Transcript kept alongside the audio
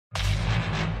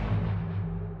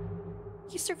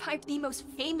You survived the most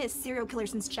famous serial killer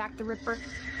since Jack the Ripper.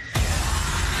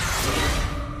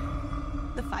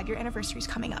 The 5-year anniversary is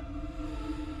coming up.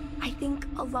 I think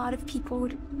a lot of people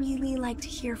would really like to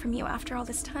hear from you after all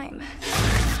this time.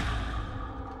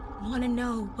 Want to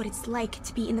know what it's like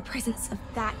to be in the presence of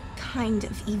that kind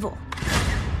of evil.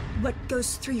 What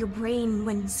goes through your brain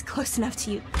when he's close enough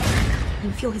to you.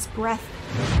 You feel his breath.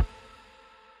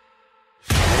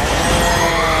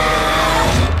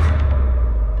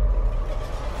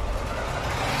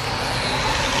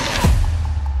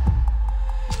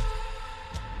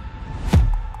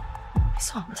 I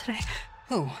saw him today.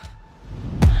 Who?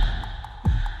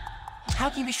 How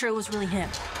can you be sure it was really him?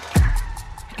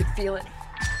 I could feel it.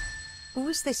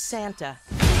 Who's this Santa?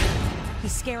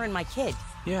 He's scaring my kid.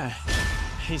 Yeah,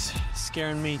 he's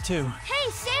scaring me too. Hey,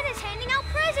 Santa's handing out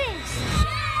presents!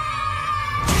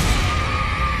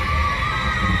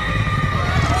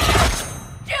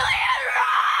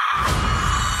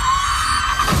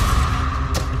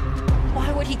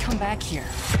 Why would he come back here?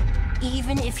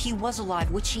 Even if he was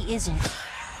alive, which he isn't.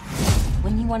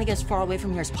 Wouldn't you want to get as far away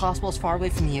from here as possible, as far away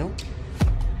from you?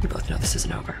 We both know this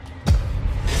isn't over.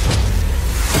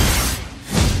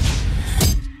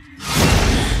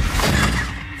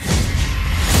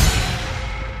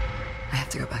 I have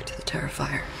to go back to the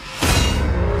Terrifier.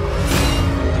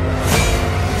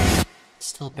 It's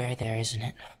still a bear there, isn't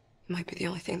it? It might be the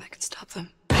only thing that can stop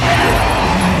them.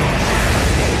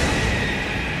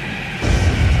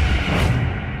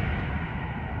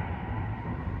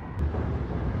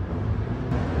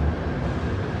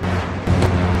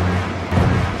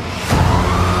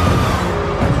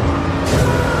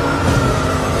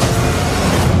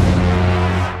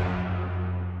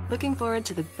 Looking forward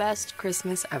to the best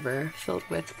Christmas ever, filled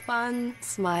with fun,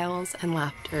 smiles, and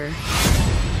laughter.